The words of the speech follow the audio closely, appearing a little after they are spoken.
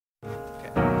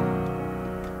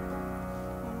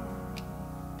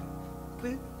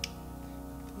quit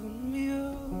putting me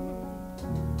on,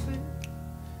 quit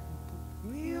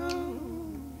putting me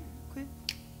on, quit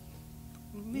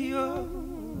putting me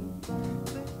on,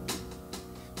 quit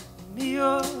putting me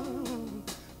on,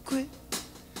 quit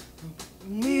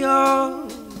putting me on,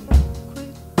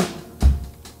 quit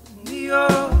putting me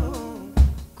on,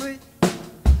 quit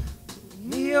putting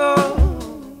me on,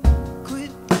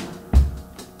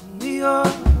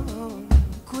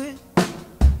 quit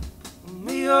putting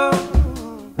me on.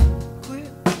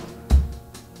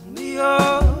 Me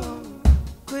on,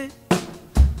 quit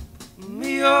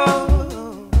me on, quit me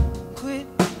on, quit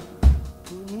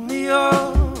me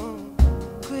on,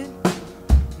 quit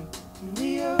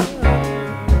me on.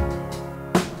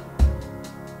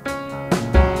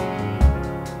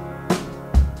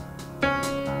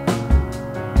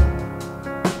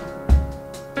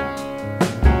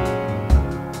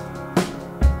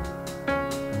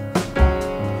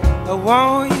 I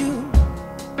want you,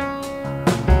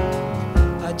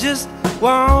 I just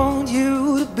want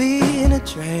you to be in a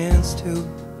trance too.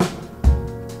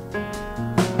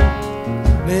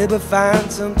 Maybe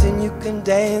find something you can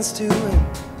dance to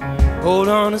and hold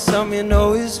on to something you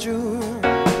know is true,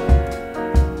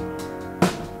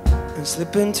 and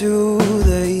slip into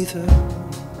the ether.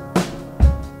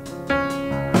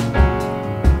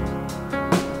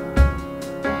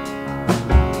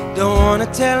 Don't wanna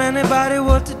tell anybody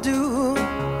what to do.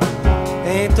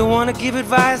 Ain't the one to give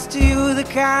advice to you, the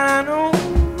kind I know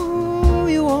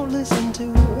you won't listen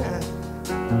to.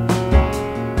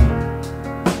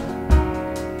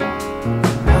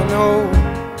 I know,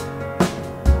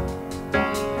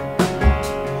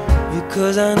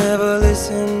 because I never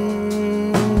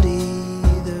listened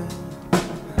either.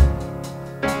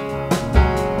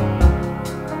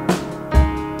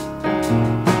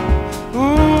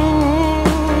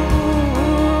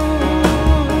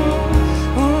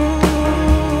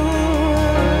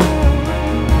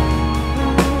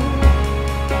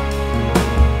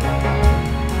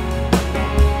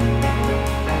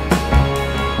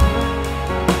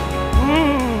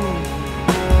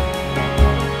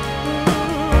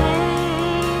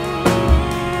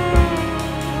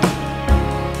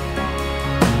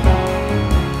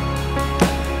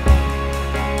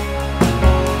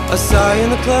 I saw you in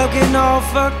the club getting all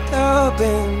fucked up,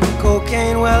 and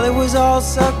cocaine, well, it was all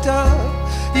sucked up.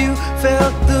 You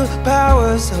felt the power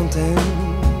of something.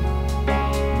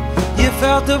 You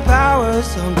felt the power of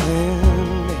something.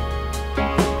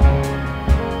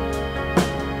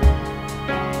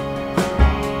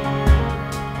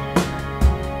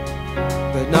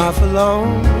 But not for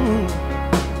long.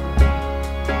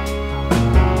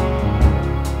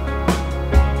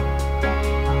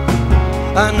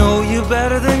 I know you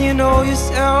better than you know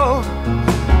yourself,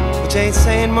 which ain't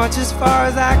saying much as far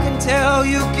as I can tell.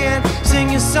 You can sing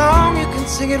your song, you can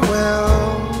sing it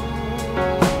well.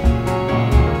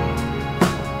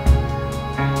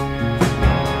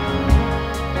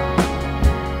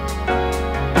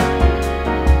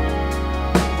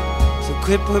 So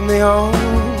quit putting me on.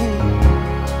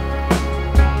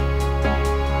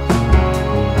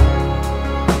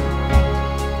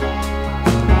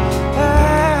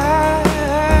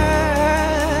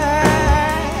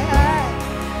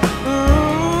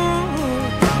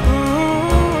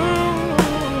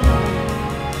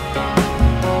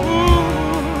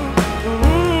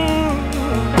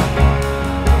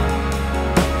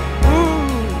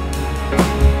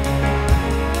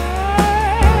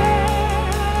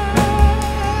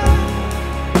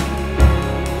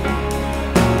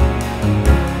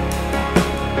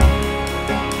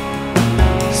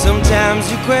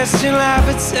 Sometimes you question life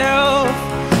itself,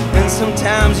 and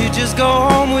sometimes you just go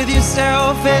home with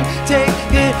yourself and take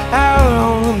it out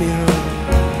on the mirror.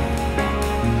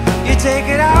 You take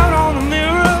it out on the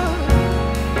mirror.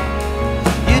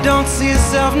 You don't see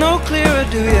yourself no clearer,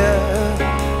 do you?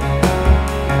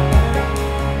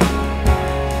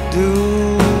 Do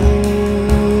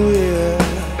you?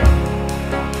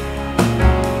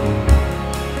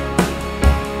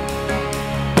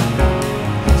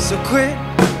 So quit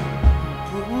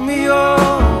putting me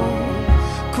on,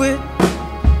 quit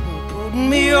putting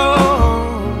me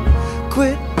on,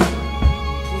 quit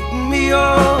putting me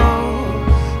on,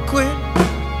 quit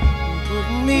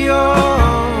putting me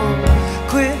on,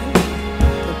 quit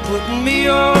putting me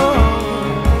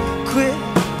on, quit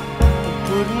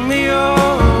putting me on.